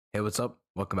Hey, what's up?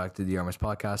 Welcome back to the Dearmas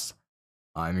Podcast.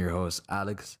 I'm your host,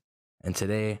 Alex, and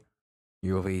today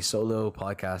you're with a solo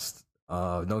podcast.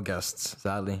 No guests,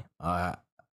 sadly. I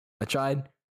tried,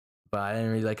 but I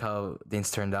didn't really like how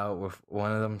things turned out with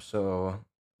one of them. So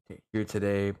here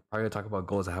today, probably gonna talk about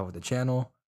goals I have with the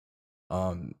channel.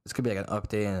 This could be like an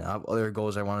update, and I have other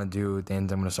goals I want to do.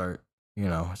 Things I'm gonna start,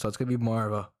 So it's gonna be more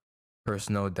of a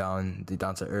personal, down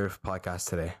to earth podcast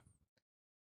today.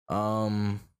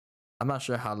 Um, I'm not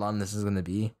sure how long this is gonna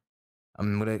be.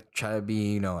 I'm gonna try to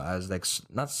be, as like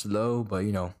not slow, but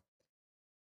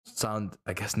sound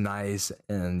I guess nice,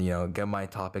 and get my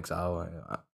topics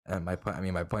out and my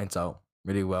points out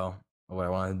really well of what I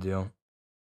want to do.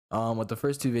 With the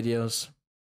first two videos,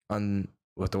 on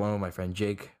with the one with my friend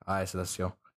Jake,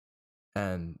 Celestial,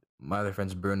 and my other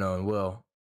friends Bruno and Will,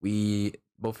 we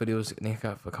both videos I think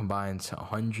have a combined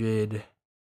 100,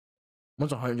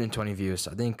 almost 120 views.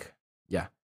 I think, yeah,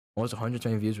 almost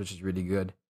 120 views, which is really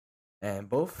good. And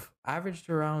both averaged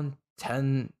around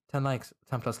 10 likes,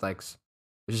 10 plus likes,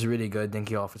 which is really good.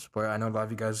 Thank you all for support. I know a lot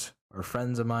of you guys are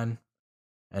friends of mine,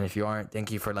 and if you aren't,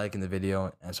 thank you for liking the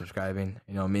video and subscribing.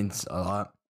 It means a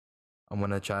lot. I'm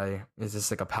gonna try. It's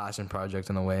just like a passion project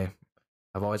in a way.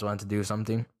 I've always wanted to do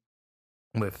something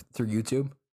through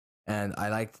YouTube, and I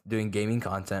liked doing gaming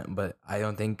content, but I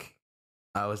don't think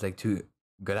I was like too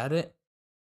good at it.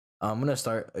 I'm gonna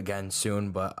start again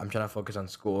soon, but I'm trying to focus on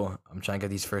school. I'm trying to get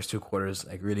these first two quarters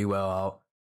like really well out.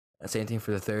 Same thing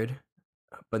for the third,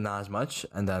 but not as much.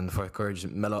 And then the fourth quarter,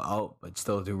 just mellow out, but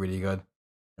still do really good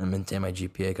and maintain my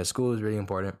GPA because school is really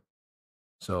important.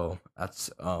 So that's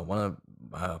one of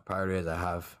the priorities I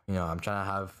have. I'm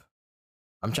trying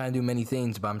to do many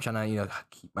things, but I'm trying to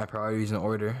keep my priorities in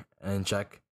order and in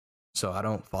check, so I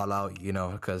don't fall out.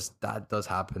 Because that does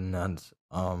happen, and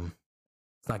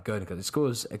it's not good because school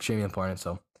is extremely important.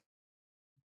 So,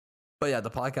 but yeah,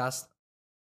 the podcast,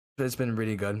 it's been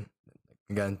really good.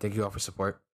 Again, thank you all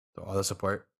for all the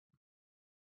support.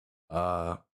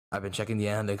 I've been checking the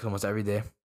analytics almost every day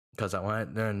because I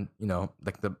want to learn,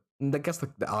 like the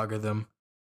algorithm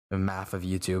and math of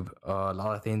YouTube. A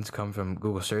lot of things come from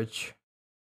Google search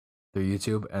through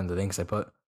YouTube and the links I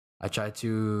put. I try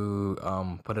to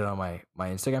put it on my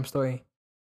Instagram story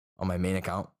on my main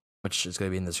account, which is gonna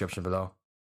be in the description below.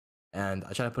 And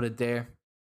I try to put it there.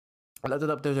 I left it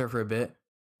up there for a bit,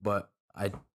 but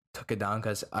I took it down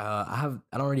because I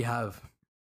don't really have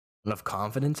enough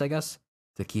confidence, I guess,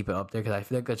 to keep it up there because I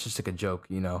feel like that's just like a joke,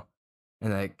 and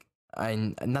like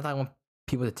not that I want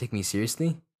people to take me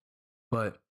seriously,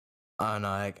 but I don't know,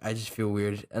 like I just feel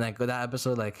weird. And like with that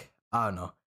episode, like I don't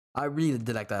know, I really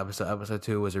did like that episode. Episode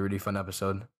 2 was a really fun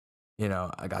episode.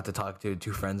 I got to talk to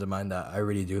two friends of mine that I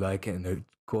really do like, and they're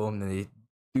cool, and they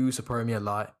do support me a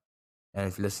lot. And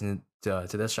if you listen to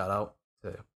this, shout out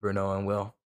to Bruno and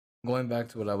Will. Going back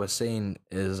to what I was saying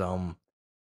is, I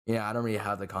don't really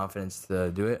have the confidence to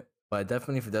do it, but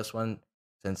definitely for this one,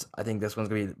 since I think this one's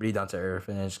gonna be really down to earth,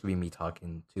 and it's gonna be me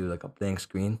talking to like a blank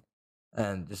screen,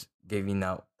 and just giving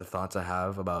out the thoughts I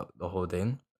have about the whole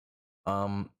thing.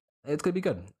 It's gonna be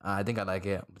good. I think I like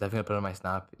it. I'm definitely gonna put it on my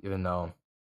snap, even though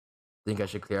I think I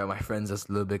should clear out my friends just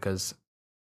a little bit because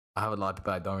I have a lot of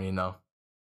people I don't really know,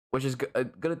 which is good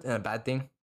and a bad thing.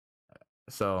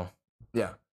 So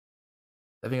yeah,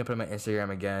 definitely gonna put my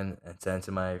Instagram again and send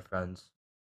to my friends.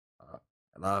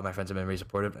 A lot of my friends have been really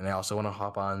supportive, and I also want to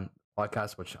hop on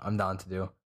podcasts, which I'm down to do.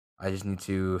 I just need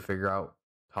to figure out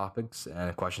topics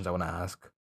and questions I want to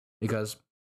ask, because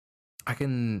I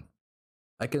can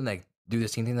like do the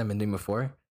same thing I've been doing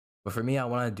before, but for me, I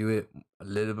want to do it a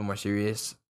little bit more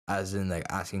serious, as in like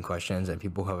asking questions and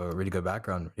people who have a really good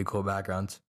background, really cool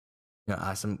backgrounds.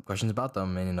 Ask them questions about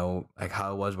them, and like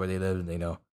how it was where they lived,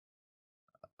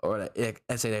 or like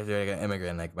let's say if they're like an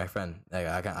immigrant, like my friend, like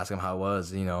I can ask them how it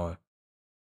was,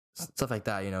 stuff like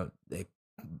that. Like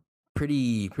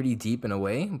pretty deep in a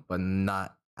way, but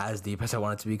not as deep as I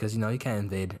want it to be, because you can't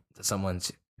invade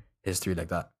someone's history like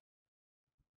that.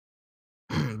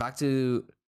 back to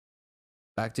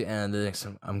analytics.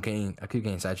 I keep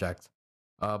getting sidetracked.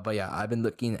 But yeah, I've been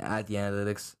looking at the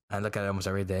analytics. I look at it almost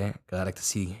every day because I like to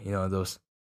see, those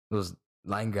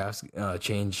line graphs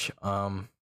change.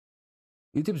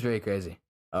 YouTube's very crazy.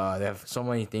 They have so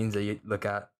many things that you look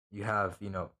at. You have,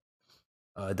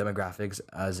 demographics,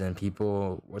 as in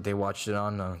people what they watched it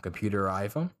on a computer or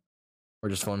iPhone, or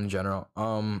just phone in general.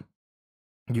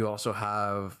 You also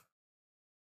have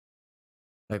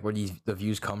like where the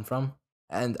views come from,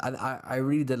 and I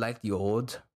really did like the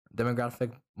old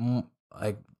demographic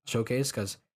like showcase,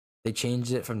 because they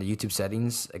changed it from the YouTube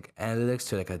settings like analytics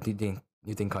to like a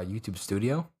new thing called YouTube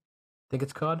Studio, I think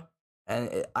it's called.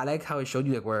 and I like how it showed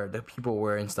you like where the people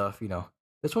were and stuff.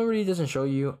 This one really doesn't show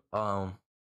you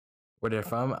where they're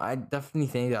from. I definitely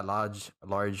think that large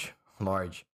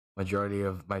majority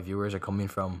of my viewers are coming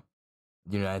from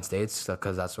the United States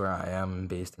because that's where I am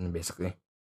based in basically.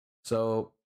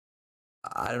 So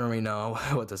I don't really know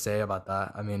what to say about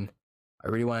that. I mean, I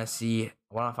really want to see.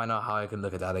 I want to find out how I can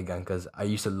look at that again because I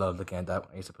used to love looking at that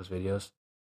when I used to post videos.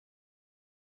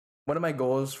 One of my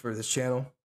goals for this channel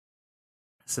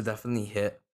is to definitely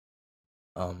hit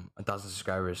 1,000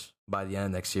 subscribers by the end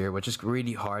of next year, which is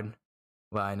really hard.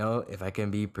 But I know if I can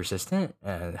be persistent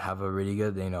and have a really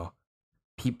good,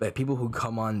 people who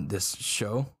come on this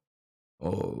show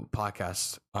or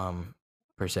podcast,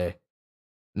 per se,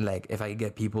 like if I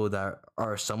get people that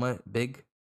are somewhat big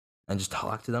and just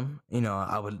talk to them,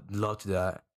 I would love to do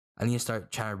that. I need to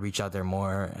start trying to reach out there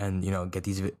more and get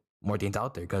these more things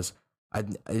out there because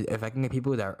if I can get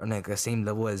people that are on like the same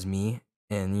level as me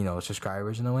and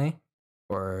subscribers in a way,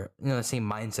 or the same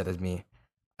mindset as me,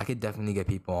 I could definitely get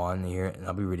people on here and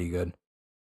I'll be really good.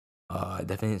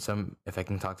 Definitely some if I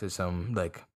can talk to some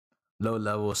like low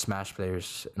level Smash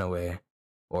players in a way,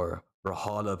 or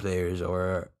Brawlhalla players,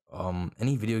 or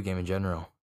any video game in general.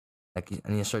 Like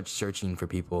I need to start searching for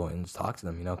people and just talk to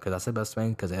them, because that's the best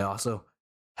thing. Because it also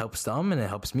helps them and it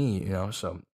helps me.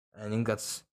 So I think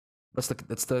that's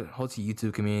the whole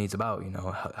YouTube community is about,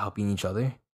 helping each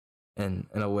other, and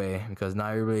in a way, because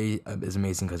not everybody is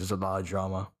amazing because there's a lot of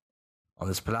drama on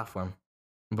this platform.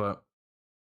 But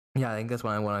yeah, I think that's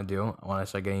what I want to do. I want to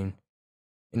start getting,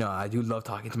 I do love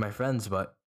talking to my friends,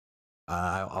 but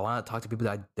I want to talk to people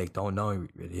that they don't know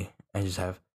really, and just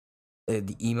have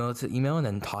the email to email and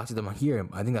then talk to them here.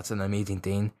 I think that's an amazing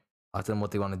thing. Talk to them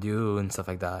what they want to do and stuff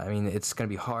like that. I mean, it's gonna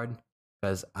be hard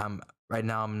because right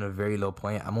now I'm in a very low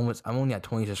point. I'm only at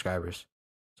 20 subscribers,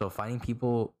 so finding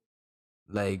people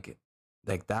like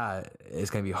that is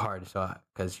gonna be hard. So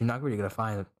because you're not really gonna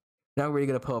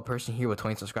put a person here with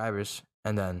 20 subscribers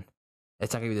and then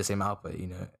it's not gonna be the same output.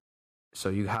 So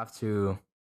you have to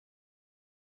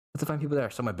find people that are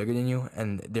somewhat bigger than you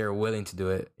and they're willing to do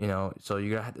it. So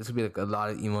you're gonna have, this could be like a lot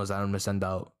of emails that I'm gonna send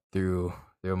out through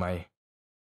my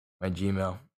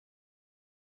Gmail.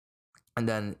 And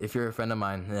then if you're a friend of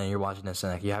mine and you're watching this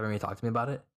and like you haven't really talked to me about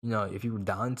it, if you're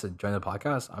down to join the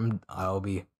podcast, I'll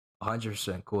be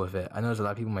 100% cool with it. I know there's a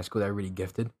lot of people in my school that are really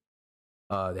gifted.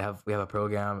 We have a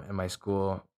program in my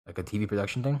school, like a TV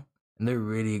production thing, and they're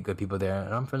really good people there.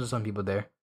 And I'm friends with some people there,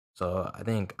 so I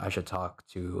think I should talk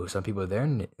to some people there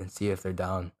and see if they're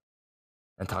down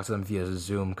and talk to them via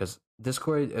Zoom because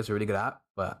Discord is a really good app,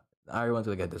 but I really want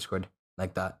to get Discord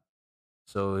like that.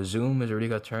 So Zoom is a really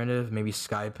good alternative. Maybe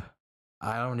Skype.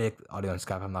 I don't need audio on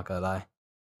Skype. I'm not gonna lie,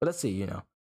 but let's see.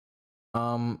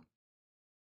 Um.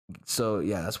 So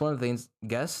yeah, that's one of the things.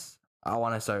 Guess I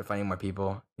want to start finding more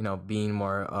people. Being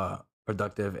more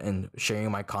productive and sharing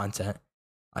my content.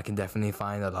 I can definitely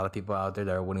find a lot of people out there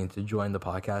that are willing to join the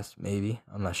podcast. Maybe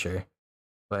I'm not sure,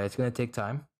 but it's gonna take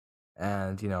time.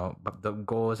 And but the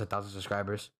goal is 1,000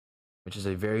 subscribers, which is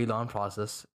a very long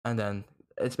process. And then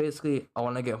it's basically I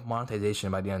want to get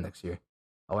monetization by the end of next year.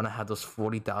 I want to have those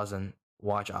 40,000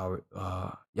 watch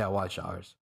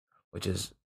hours, which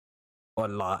is a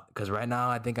lot. Because right now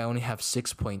I think I only have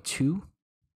 6.2,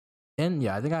 and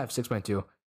yeah, I think I have 6.2.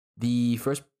 The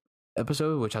first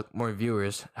episode, which has more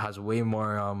viewers, has way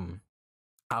more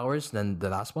hours than the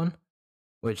last one,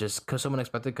 which is because someone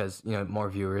expected because more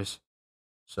viewers.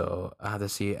 So I have to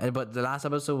see. But the last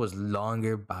episode was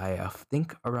longer by I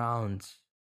think around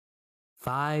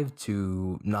 5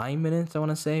 to 9 minutes. I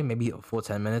want to say maybe a full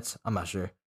 10 minutes. I'm not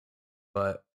sure,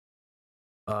 but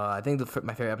I think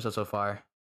my favorite episode so far.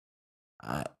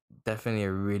 Definitely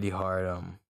a really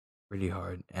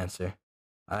hard answer.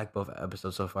 I like both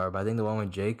episodes so far, but I think the one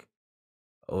with Jake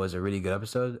was a really good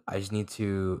episode. I just need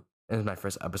to. It was my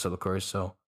first episode, of course,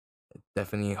 so it's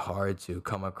definitely hard to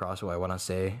come across what I want to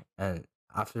say. And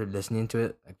after listening to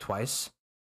it like twice,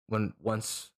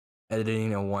 once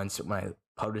editing and once when I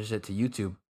published it to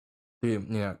YouTube,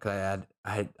 because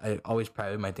I always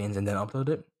private my things and then upload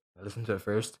it. I listen to it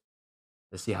first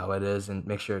to see how it is and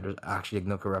make sure there's actually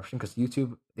no corruption because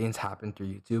YouTube things happen through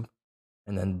YouTube,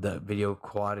 and then the video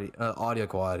quality, audio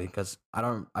quality. Because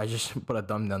I just put a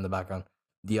thumbnail in the background.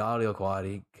 The audio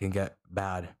quality can get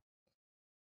bad.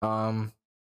 But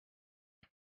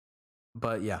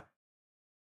yeah,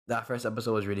 that first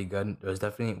episode was really good. There was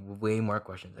definitely way more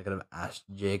questions I could have asked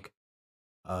Jake.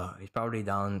 He's probably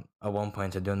down at one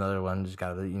point to do another one. Just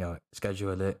gotta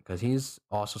schedule it because he's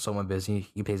also somewhat busy.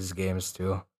 He plays his games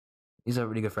too. He's a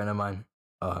really good friend of mine.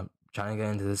 Trying to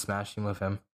get into the Smash team with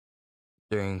him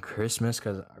during Christmas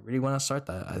because I really want to start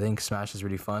that. I think Smash is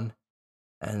really fun.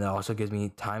 and it also gives me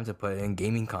time to put in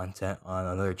gaming content on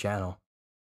another channel,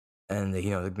 and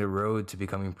the road to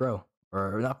becoming pro,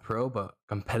 or not pro but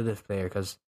competitive player,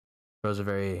 because pros are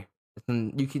very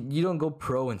you don't go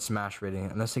pro in Smash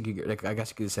rating unless like I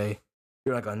guess you could say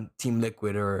you're like on Team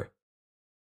Liquid or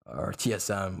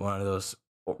TSM, one of those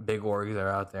big orgs that are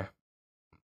out there.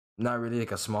 Not really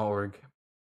like a small org.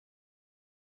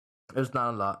 There's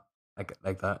not a lot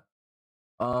like that.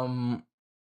 Um,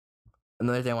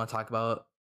 Another thing I want to talk about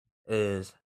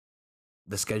is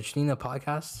the scheduling of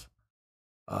podcasts.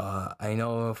 I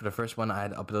know for the first one I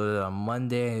had uploaded on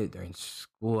Monday during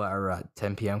school at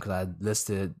 10 p.m. because I had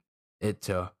listed it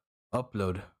to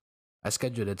upload. I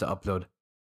scheduled it to upload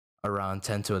around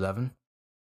 10 to 11,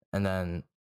 and then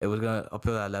it was gonna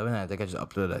upload at 11. And I think I just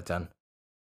uploaded at 10.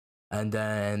 And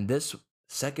then this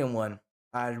second one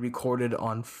I recorded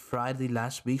on Friday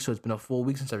last week, so it's been a full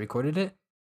week since I recorded it,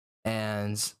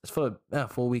 and it's for a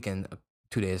full weekend,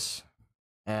 2 days,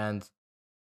 and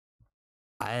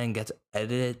I didn't get to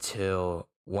edit it till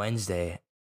Wednesday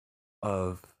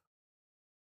of.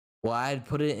 Well, I had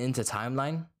put it into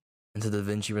timeline, into the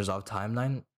DaVinci Resolve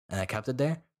timeline, and I kept it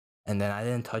there, and then I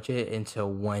didn't touch it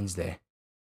until Wednesday,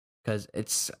 because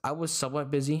I was somewhat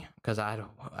busy because I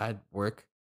had work,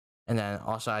 and then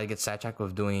also I get sidetracked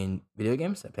with doing video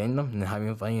games, playing them and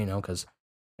having fun, because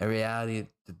in reality,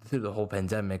 through the whole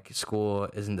pandemic, school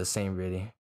isn't the same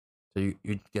really, so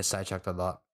you get sidetracked a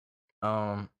lot.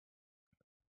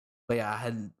 But yeah, I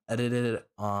had edited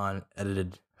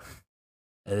edited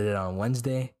on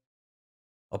Wednesday,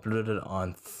 uploaded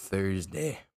on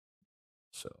Thursday.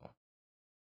 So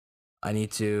I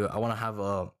want to have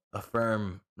a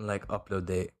firm like upload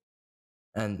date,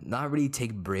 and not really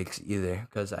take breaks either,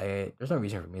 because there's no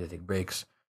reason for me to take breaks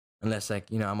unless like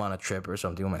I'm on a trip or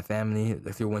something with my family,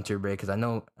 like through winter break, because I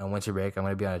know on winter break I'm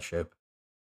gonna be on a trip.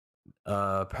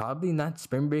 Probably not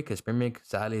spring break, because spring break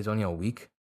sadly is only a week.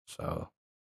 So,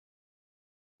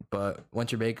 but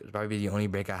winter break is probably the only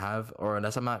break I have, or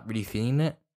unless I'm not really feeling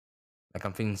it, like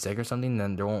I'm feeling sick or something,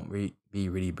 then there won't be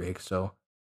really breaks. So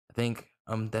I think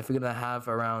I'm definitely gonna have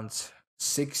around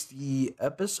 60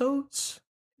 episodes.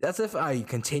 That's if I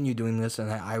continue doing this,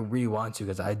 and I really want to,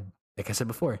 because like I said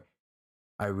before,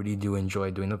 I really do enjoy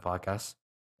doing the podcast.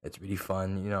 It's really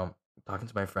fun, talking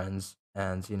to my friends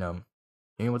and hearing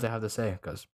what they have to say,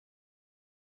 because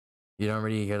you don't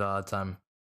really hear that all the time.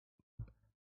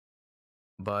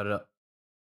 But I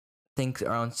think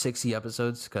around 60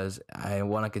 episodes, because I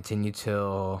want to continue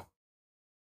till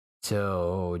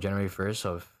January 1st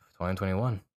of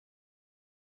 2021.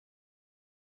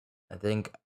 I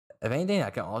think, if anything, I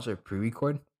can also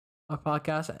pre-record a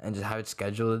podcast and just have it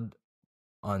scheduled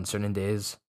on certain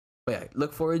days. But yeah,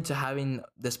 look forward to having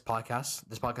this podcast.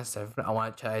 This podcast, I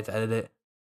want to try to edit it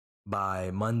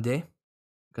by Monday,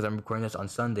 because I'm recording this on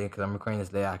Sunday, because I'm recording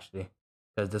this late actually.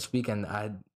 Because this weekend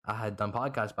I had done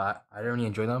podcasts, but I didn't really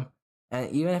enjoy them.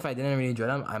 And even if I didn't really enjoy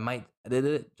them, I might edit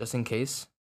it just in case.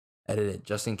 Edit it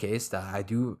just in case that I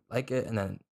do like it, and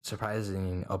then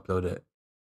surprisingly upload it.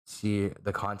 See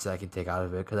the content I can take out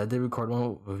of it, because I did record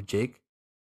one with Jake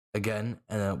again,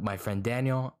 and my friend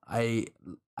Daniel. I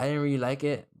didn't really like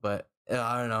it, but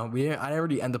I don't know. I didn't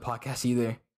really end the podcast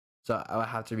either, so I would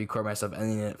have to record myself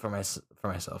ending it for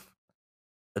myself.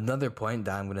 Another point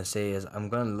that I'm gonna say is I'm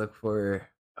gonna look for,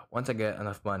 once I get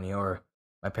enough money, or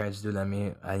my parents do let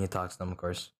me. I need to talk to them, of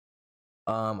course.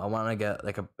 I want to get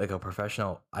like a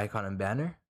professional icon and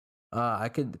banner. I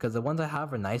could, because the ones I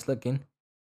have are nice looking,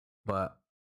 but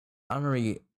I don't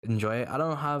really enjoy it. I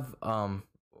don't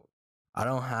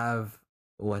have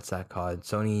what's that called?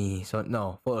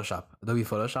 No, Photoshop. Adobe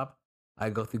Photoshop. I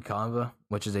go through Canva,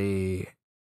 which is I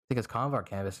think it's Canva or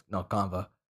Canvas. No, Canva.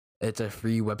 It's a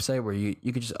free website where you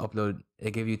could just upload. They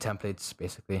give you templates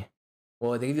basically.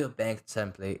 Well, they give you a blank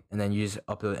template, and then you just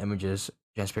upload images,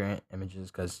 transparent images,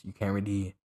 because you can't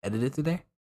really edit it through there.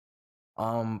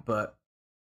 But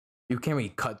you can't really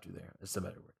cut through there. That's the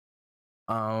better word.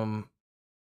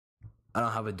 I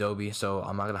don't have Adobe, so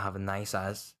I'm not gonna have a nice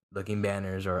ass looking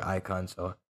banners or icons.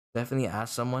 So definitely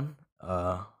ask someone.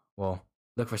 Well,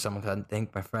 look for someone, because I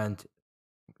think my friend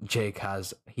Jake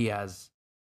has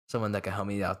someone that can help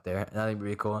me out there, and that'd be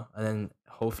really cool. And then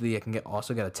hopefully I can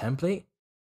also get a template.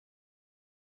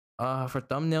 For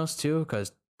thumbnails too,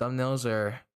 because thumbnails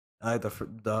are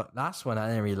the last one I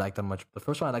didn't really like that much. The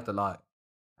first one I liked a lot.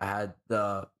 I had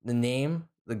the name,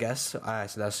 the guest,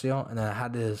 Celestial, and then I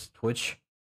had this Twitch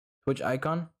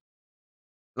icon.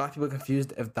 A lot of people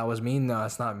confused if that was me. No,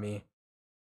 it's not me.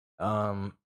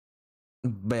 But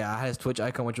yeah, I had his Twitch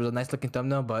icon, which was a nice looking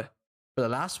thumbnail. But for the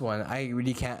last one, I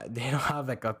really can't. They don't have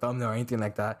like a thumbnail or anything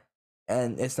like that,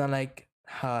 and it's not like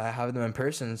I have them in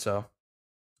person. So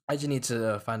I just need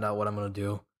to find out what I'm gonna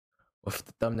do with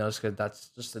the thumbnails because that's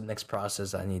just the next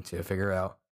process I need to figure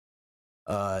out.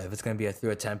 If it's gonna be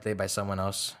through a template by someone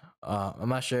else. I'm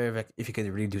not sure if you could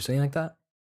really do something like that,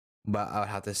 but I would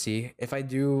have to see. If I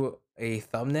do a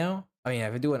thumbnail, I mean,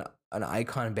 if I do an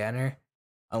icon banner,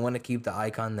 I want to keep the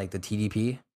icon like the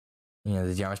TDP, the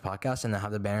Dearmas Podcast, and then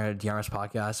have the banner Dearmas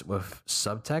Podcast with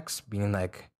subtext being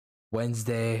like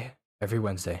Wednesday, every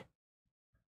Wednesday,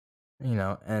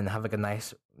 and have like a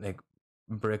nice like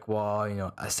brick wall,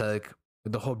 aesthetic,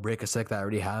 the whole brick aesthetic that I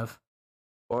already have.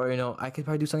 Or I could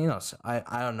probably do something else.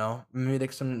 I don't know. Maybe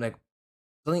like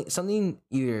something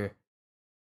either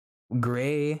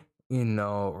gray,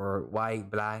 or white,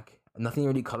 black. Nothing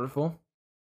really colorful.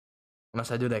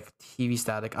 Unless I do like TV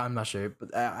static, I'm not sure.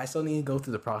 But I still need to go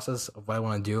through the process of what I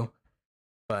want to do.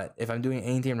 But if I'm doing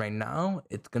anything right now,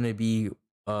 it's gonna be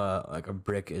like a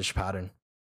brickish pattern.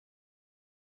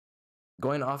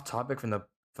 Going off topic from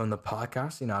the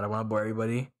podcast, I don't want to bore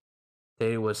everybody.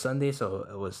 Today was Sunday, so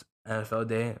it was NFL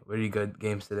day. Really good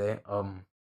games today.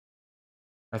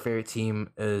 My favorite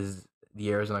team is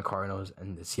the Arizona Cardinals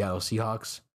and the Seattle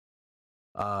Seahawks.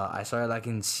 I started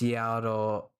liking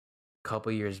Seattle a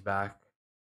couple years back,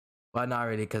 but not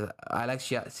really because I like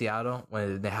Seattle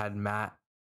when they had Matt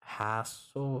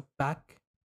Hasselback.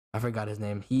 I forgot his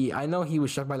name. I know he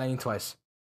was struck by lightning twice,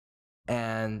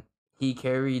 and he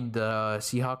carried the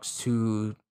Seahawks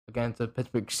to against the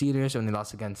Pittsburgh Steelers when they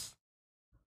lost against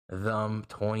them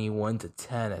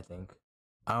 21-10. I think.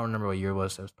 I don't remember what year it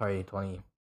was. It was probably 20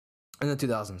 in the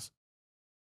 2000s.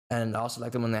 And I also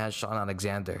liked them when they had Sean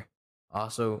Alexander.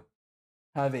 Also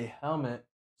have a helmet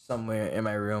somewhere in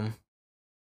my room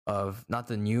of not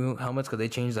the new helmets because they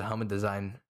changed the helmet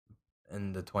design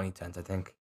in the 2010s, I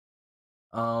think.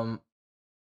 But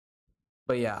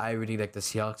yeah, I really like the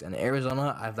Seahawks and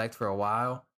Arizona. I've liked for a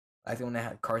while. I think when they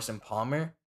had Carson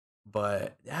Palmer,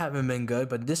 but they haven't been good.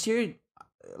 But this year,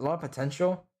 a lot of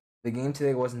potential. The game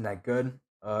today wasn't that good.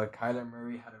 Kyler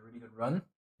Murray had a really good run.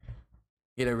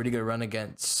 He had a really good run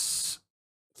against.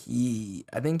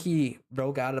 I think he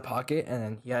broke out of the pocket and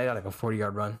then he had like a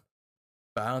 40-yard run.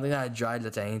 But I don't think that drive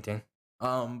led to anything.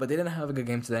 But they didn't have a good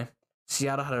game today.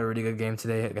 Seattle had a really good game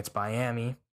today against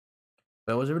Miami.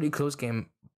 But it was a really close game.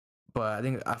 But I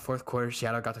think at fourth quarter,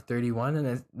 Seattle got to 31, and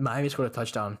then Miami scored a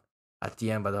touchdown at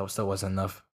the end, but that still wasn't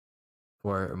enough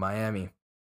for Miami.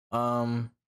 Yeah,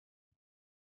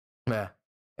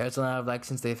 Arizona I've liked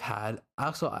since they've had.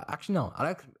 Actually no, I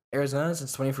like Arizona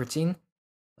since 2014,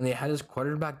 and they had this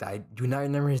quarterback that I do not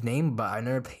remember his name, but I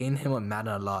remember playing him on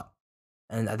Madden a lot.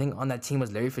 And I think on that team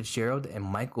was Larry Fitzgerald and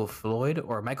Michael Floyd,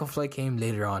 or Michael Floyd came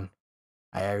later on.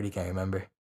 I already can't remember.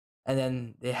 And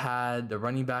then they had the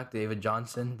running back, David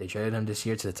Johnson. They traded him this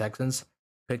year to the Texans.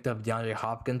 Picked up DeAndre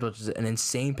Hopkins, which is an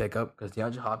insane pickup because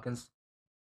DeAndre Hopkins,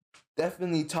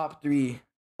 definitely top 3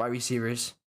 wide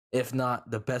receivers, if not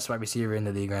the best wide receiver in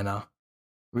the league right now.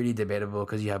 Really debatable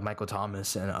because you have Michael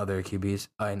Thomas and other QBs,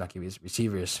 not QBs,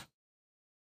 receivers.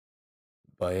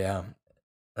 But yeah,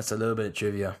 that's a little bit of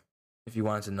trivia. If you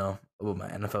wanted to know what my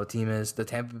NFL team is, the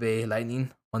Tampa Bay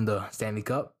Lightning won the Stanley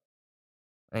Cup.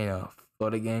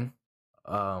 Florida gang.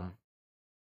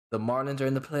 The Marlins are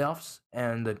in the playoffs,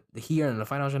 and the Heat are in the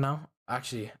finals right now.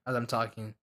 Actually, as I'm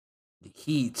talking, the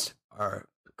Heat are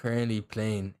currently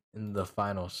playing in the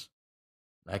finals.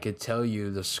 I could tell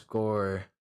you the score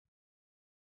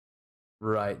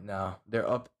right now. They're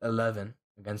up 11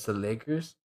 against the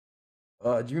Lakers.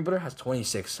 Jimmy Butler has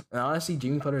 26. And honestly,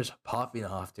 Jimmy Butler is popping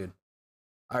off, dude.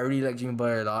 I really like Jimmy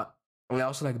Butler a lot. I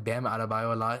also like Bam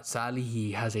Adebayo a lot. Sadly,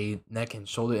 he has a neck and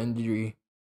shoulder injury.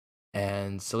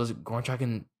 And so is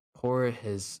Gornchak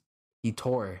he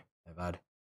tore, my bad.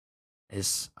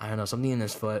 I don't know, something in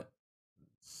his foot.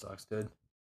 Sucks, dude.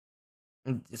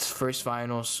 It's first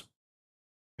finals.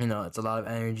 It's a lot of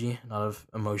energy, a lot of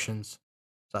emotions.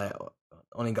 So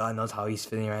only God knows how he's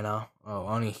feeling right now. Oh,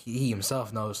 only he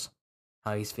himself knows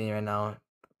how he's feeling right now.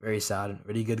 Very sad.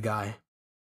 Really good guy.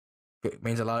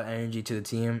 Brings a lot of energy to the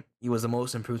team. He was the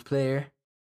most improved player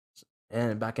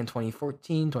and back in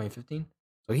 2014, 2015.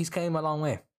 So he's came a long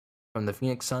way from the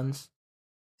Phoenix Suns.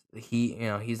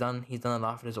 He's done a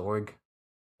lot for this org,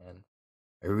 and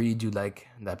I really do like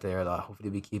that player a lot. Hopefully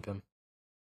we keep him.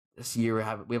 This year we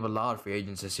have a lot of free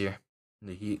agents this year in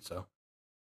the Heat, so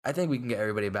I think we can get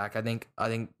everybody back. I think a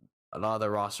lot of the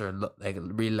roster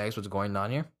really likes what's going on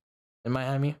here in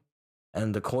Miami,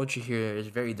 and the culture here is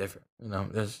very different.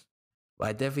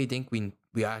 I definitely think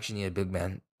we actually need a big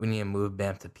man. We need to move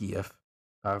Bam to PF,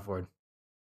 power forward.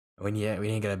 We need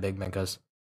to get a big man because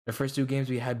the first 2 games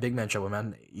we had big man trouble,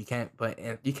 man. You can't put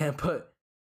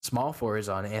small forward is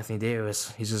on Anthony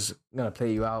Davis. He's just gonna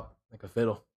play you out like a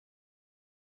fiddle.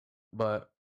 But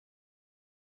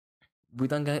we've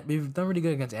done really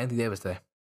good against Anthony Davis today.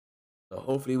 So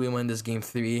hopefully we win this game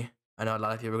 3. I know a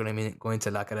lot of people are gonna be going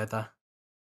to La Careta.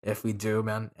 If we do,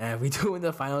 man, and if we do win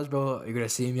the finals, bro, you're gonna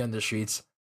see me on the streets.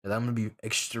 And I'm gonna be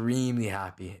extremely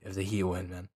happy if the Heat win,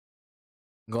 man.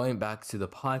 Going back to the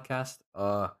podcast,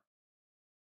 I'm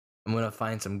gonna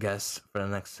find some guests for the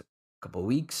next couple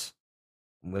weeks.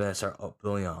 I'm gonna start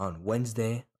uploading on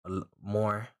Wednesday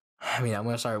more. I'm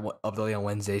gonna start uploading on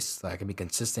Wednesdays so I can be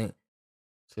consistent.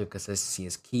 So consistency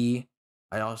is key.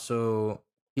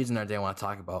 Here's another thing I want to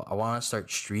talk about. I want to start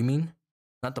streaming,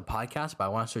 not the podcast, but I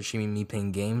want to start streaming me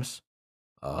playing games.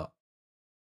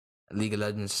 League of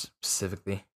Legends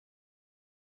specifically.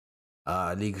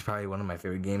 League is probably one of my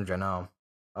favorite games right now.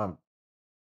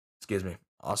 Excuse me.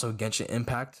 Also, Genshin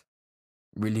Impact,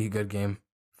 really good game,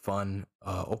 fun.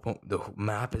 The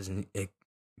map is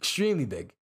extremely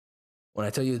big. When I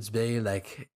tell you it's big,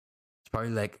 like it's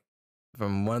probably like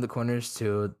from one of the corners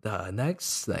to the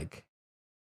next, like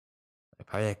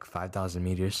probably like 5,000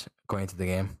 meters going into the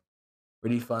game.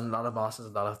 Really fun, a lot of bosses, a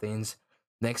lot of things.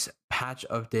 Next patch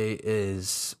update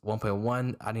is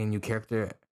 1.1, adding a new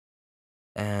character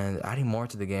and adding more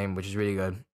to the game, which is really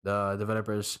good. The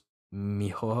developers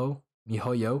MiHoYo,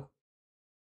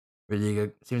 really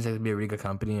good. Seems like to be a really good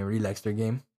company and really likes their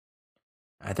game.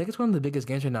 I think it's one of the biggest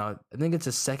games right now. I think it's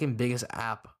the second biggest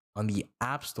app on the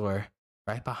App Store,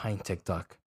 right behind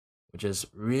TikTok, which is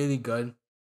really good.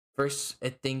 First, I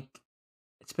think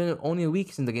it's been only a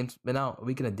week since the game's been out, a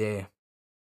week and a day.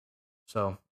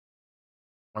 So,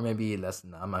 or maybe less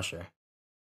than that, I'm not sure.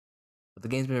 But the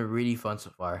game's been really fun so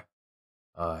far.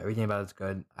 Everything about it's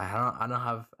good. I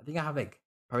think I have like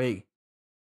probably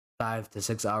 5 to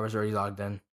 6 hours already logged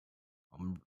in.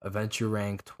 Adventure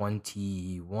rank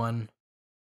 21.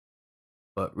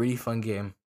 But really fun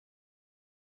game.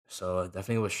 So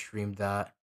definitely will stream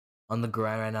that. On the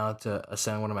grind right now to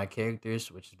ascend one of my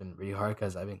characters, which has been really hard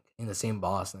because I've been in the same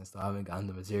boss and I still haven't gotten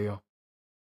the material.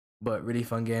 But really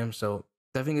fun game. So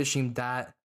definitely gonna stream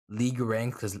that. League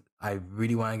rank because I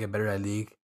really want to get better at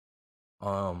League.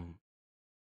 Other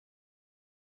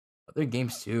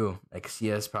games too, like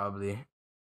CS probably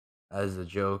as a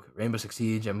joke. Rainbow Six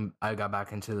Siege, I got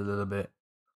back into it a little bit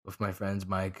with my friends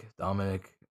Mike,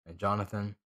 Dominic, and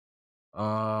Jonathan.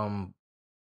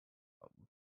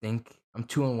 Think I'm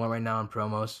 2-1 right now in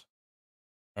promos,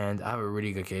 and I have a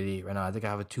really good KD right now. I think I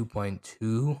have a 2.2,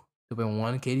 2.1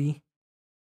 KD,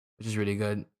 which is really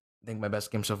good. I think my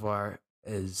best game so far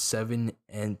is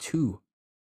 7-2.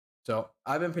 So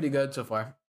I've been pretty good so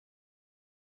far.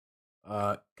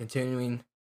 Continuing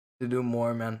to do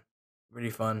more, man. Really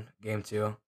fun game too.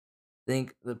 I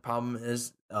think the problem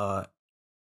is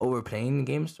overplaying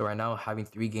games. So right now having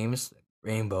 3 games,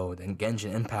 Rainbow, then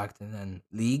Genshin Impact, and then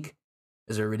League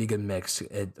is a really good mix.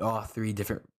 All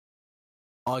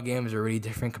games are really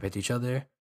different compared to each other.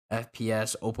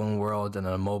 FPS, open world, and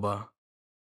a MOBA.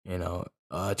 2 of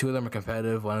them are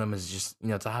competitive. One of them is just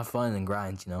to have fun and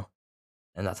grind.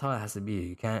 And that's how it has to be.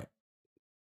 You can't.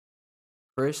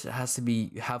 First, it has to be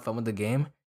you have fun with the game,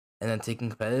 and then taking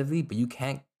competitively. But you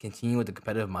can't continue with the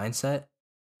competitive mindset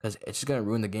because it's just gonna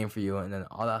ruin the game for you, and then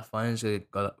all that fun is gonna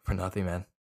go for nothing, man.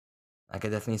 I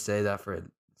could definitely say that for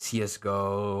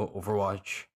CS:GO,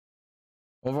 Overwatch.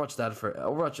 Overwatch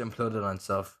imploded on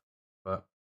itself, but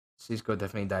CS:GO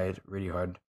definitely died really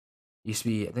hard. Used to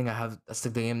be, I think that's the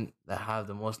game that I have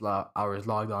the most hours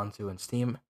logged onto in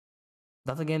Steam.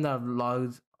 That's the game that I've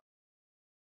logged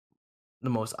the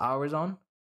most hours on.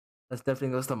 That's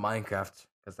definitely goes to Minecraft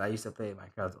because I used to play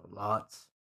Minecraft a lot.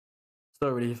 Still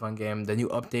a really fun game. The new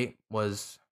update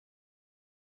was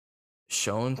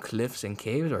shown cliffs and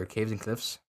caves or caves and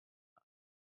cliffs.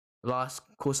 A lot of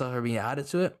cool stuff are being added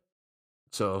to it.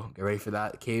 So get ready for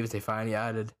that. Caves, they finally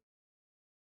added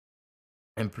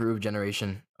improved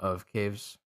generation of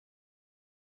caves.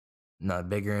 Not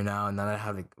bigger now. Now that I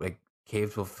have like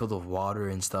caves filled with water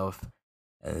and stuff.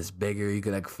 And it's bigger. You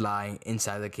could like fly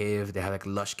inside the cave. They have like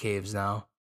lush caves now.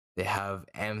 They have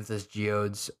amethyst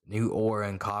geodes, new ore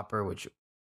and copper, which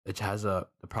has the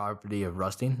property of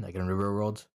rusting, like in the real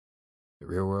world. The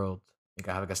real world. You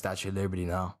can have like a Statue of Liberty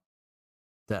now.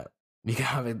 That you can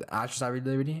have an actual Statue of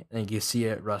Liberty, and you see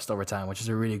it rust over time, which is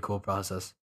a really cool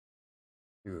process.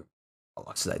 Through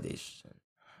oxidation.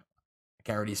 I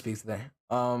can't really speak today.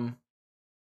 But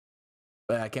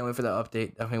I can't wait for that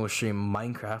update. Definitely will stream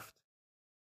Minecraft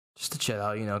just to chill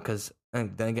out, because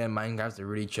then again, Minecraft's a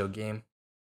really chill game.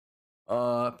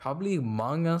 Probably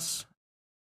Among Us.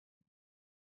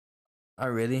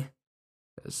 Not really.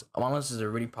 Because Among Us is a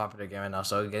really popular game right now.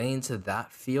 So getting into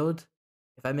that field,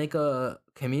 if I make a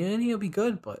community, it'll be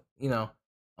good. But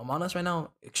Among Us right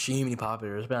now extremely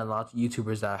popular. There's been a lot of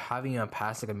YouTubers that are having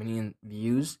past like 1 million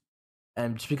views,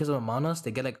 and just because of Among Us,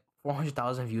 they get like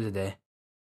 400,000 views a day.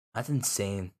 That's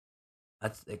insane.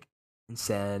 That's like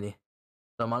insanity.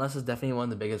 So Among Us is definitely one of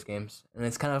the biggest games, and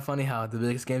it's kind of funny how the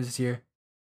biggest games this year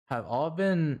have all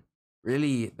been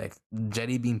really like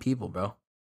Jetty Bean people, bro.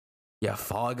 Yeah,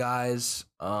 Fall Guys,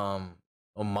 Among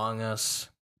Us,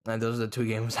 and those are the two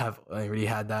games have really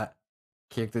had that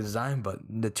character design. But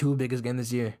the two biggest games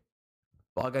this year,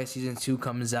 Fall Guys season 2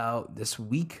 comes out this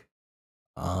week.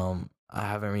 I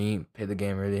haven't really played the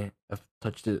game really. I've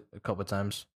touched it a couple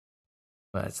times,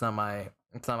 but it's not my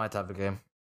type of game.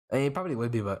 I mean, it probably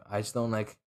would be, but I just don't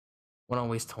like want to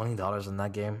waste $20 on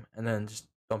that game and then just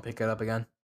don't pick it up again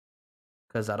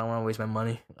because I don't want to waste my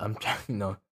money. I'm trying,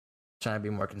 trying to be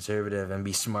more conservative and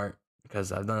be smart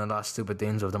because I've done a lot of stupid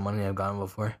things with the money I've gotten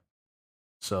before.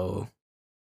 So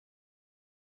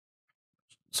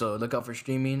look out for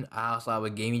streaming. I also have a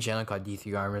gaming channel called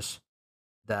D3Armors.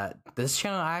 That this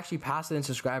channel I actually passed it in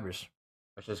subscribers,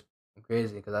 which is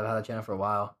crazy because I've had a channel for a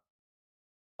while.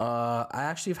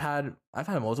 I've had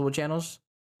multiple channels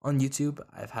on YouTube.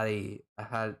 I've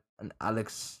had an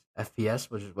Alex FPS,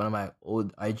 which is one of my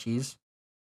old IGs.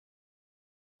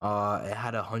 It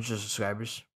had 100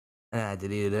 subscribers, and I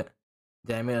deleted it.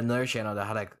 Then I made another channel that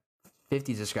had like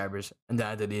 50 subscribers, and then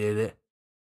I deleted it.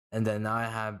 And then now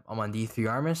I'm on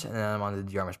D3Armors, and then I'm on the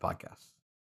Dearmas Podcast.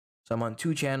 So I'm on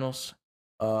two channels.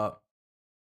 I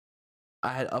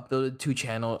had uploaded two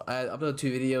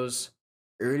videos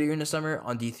earlier in the summer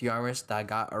on D3Armors that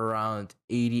got around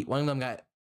 80. One of them got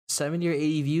 70 or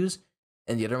 80 views,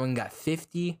 and the other one got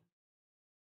 50.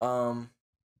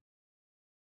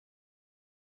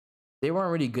 They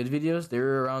weren't really good videos. They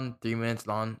were around 3 minutes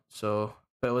long. But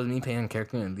it was me playing a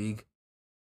character in League.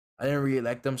 I didn't really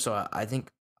like them, so I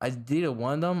think I deleted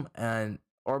one of them,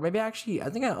 or maybe actually I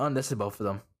think I unlisted both of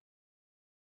them.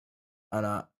 And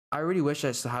I really wish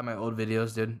I still had my old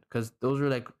videos, dude, because those were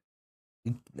like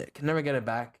you can never get it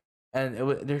back, and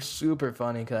they're super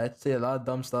funny because I'd say a lot of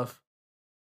dumb stuff,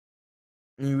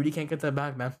 and you really can't get that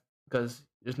back, man, because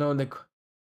there's no like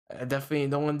definitely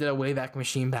no one did a Wayback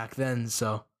Machine back then,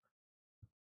 so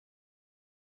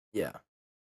yeah.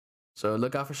 So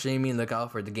look out for streaming, look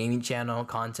out for the gaming channel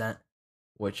content,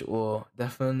 which will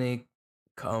definitely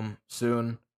come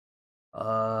soon.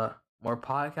 More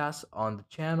podcasts on the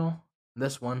channel.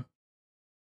 This one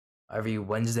every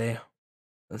Wednesday.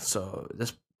 So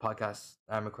this podcast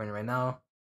that I'm recording right now,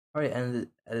 I'll already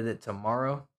edit it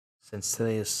tomorrow since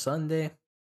today is Sunday.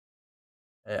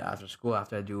 After school,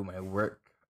 after I do my work.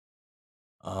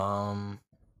 I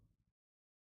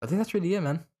think that's really it,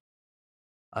 man.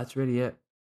 That's really it.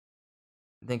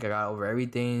 I think I got over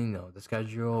everything, the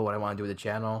schedule, what I want to do with the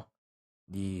channel,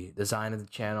 the design of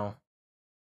the channel,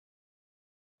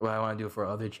 what I want to do for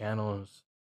other channels.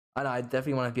 I know I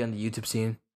definitely want to be on the YouTube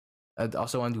scene. I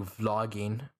also want to do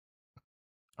vlogging.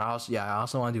 I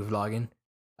also want to do vlogging.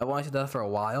 I wanted to do that for a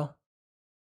while.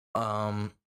 I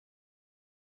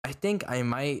think I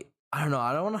might. I don't know.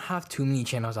 I don't want to have too many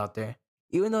channels out there.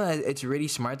 Even though it's really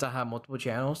smart to have multiple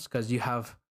channels because you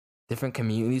have different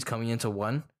communities coming into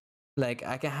one. Like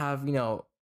I can have the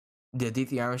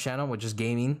D3Armors channel, which is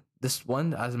gaming. This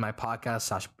one as in my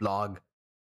podcast / blog,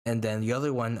 and then the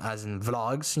other one as in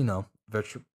vlogs.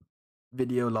 Virtual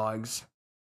video logs,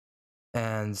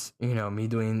 and me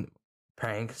doing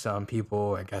pranks on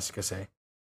people. I guess you could say.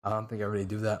 I don't think I really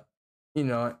do that. And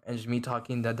just me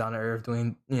talking that down to earth,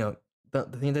 doing the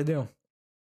things I do.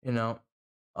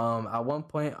 At one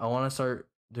point I want to start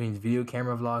doing video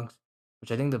camera vlogs,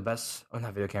 which I think the best. Oh,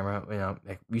 not video camera.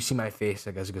 Like you see my face,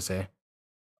 I guess you could say.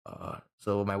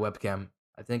 So my webcam,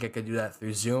 I think I could do that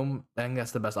through Zoom. I think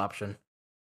that's the best option.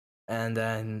 And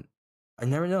then I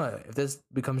never know if this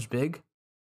becomes big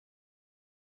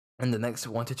in the next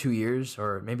 1 to 2 years,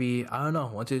 or maybe I don't know,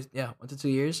 1 to 2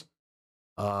 years.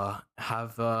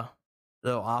 Have a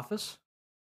little office,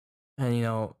 and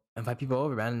invite people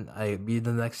over, man. I be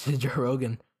the next Joe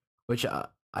Rogan, which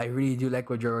I really do like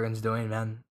what Joe Rogan's doing,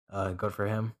 man. Good for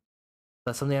him.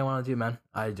 That's something I want to do, man.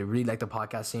 I really like the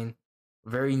podcast scene.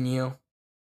 Very new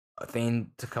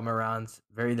thing to come around.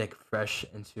 Very like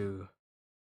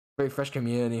very fresh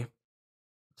community.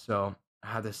 So I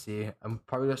have to see. I'm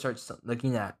probably gonna start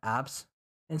looking at apps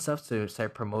and stuff to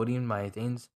start promoting my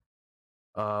things,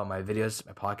 my videos,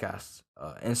 my podcasts,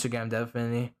 Instagram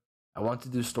definitely. I want to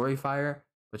do Storyfire,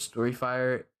 but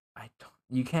Storyfire,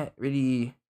 you can't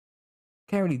really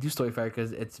do Storyfire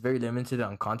because it's very limited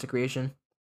on content creation.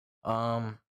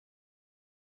 Um,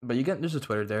 But you can there's a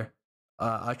Twitter there.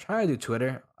 I'll try to do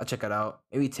Twitter. I'll check it out.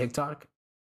 Maybe TikTok.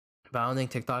 But I don't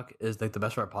think TikTok is like the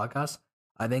best for a podcast.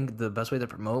 I think the best way to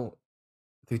promote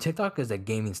through TikTok is like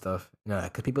gaming stuff. You know,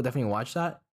 because people definitely watch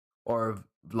that or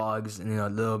vlogs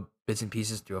and little bits and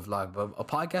pieces through a vlog. But a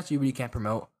podcast you really can't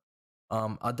promote.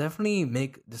 I'll definitely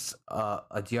make this a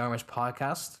Dearmas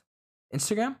Podcast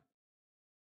Instagram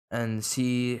and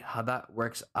see how that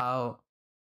works out.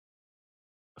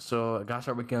 So I gotta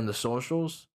start working on the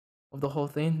socials of the whole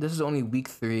thing. This is only week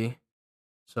 3,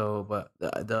 so but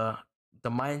the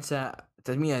mindset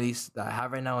to me at least that I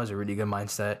have right now is a really good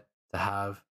mindset to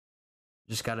have.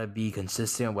 Just gotta be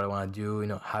consistent with what I want to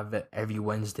do. Have it every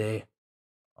Wednesday.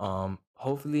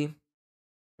 Hopefully,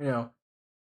 you know,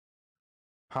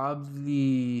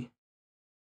 probably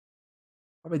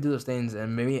probably do those things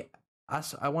and maybe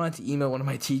I wanted to email one of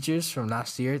my teachers from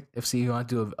last year if he wanted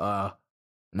to do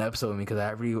an episode with me because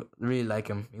I really like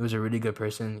him. He was a really good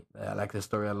person. I like his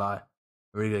story a lot.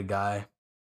 A really good guy.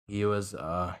 He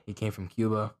came from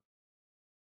Cuba.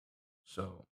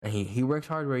 So and he works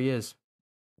hard where he is.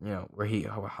 Where he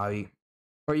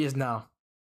is now.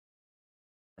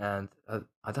 And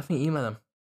I'll definitely email him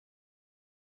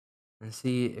and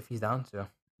see if he's down to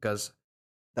because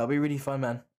that'll be really fun,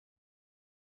 man.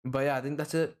 But yeah, I think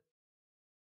that's it.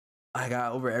 I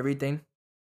got over everything.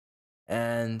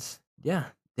 And yeah,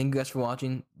 thank you guys for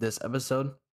watching this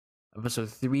episode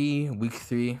 3, week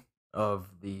 3 of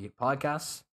the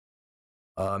podcast.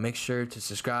 Make sure to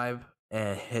subscribe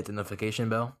and hit the notification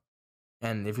bell.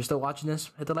 And if you're still watching this,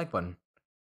 hit the like button.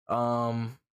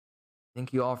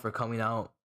 Thank you all for coming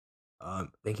out.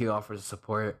 Thank you all for the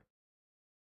support.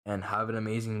 And have an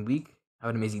amazing week. Have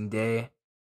an amazing day.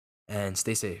 And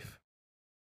stay safe.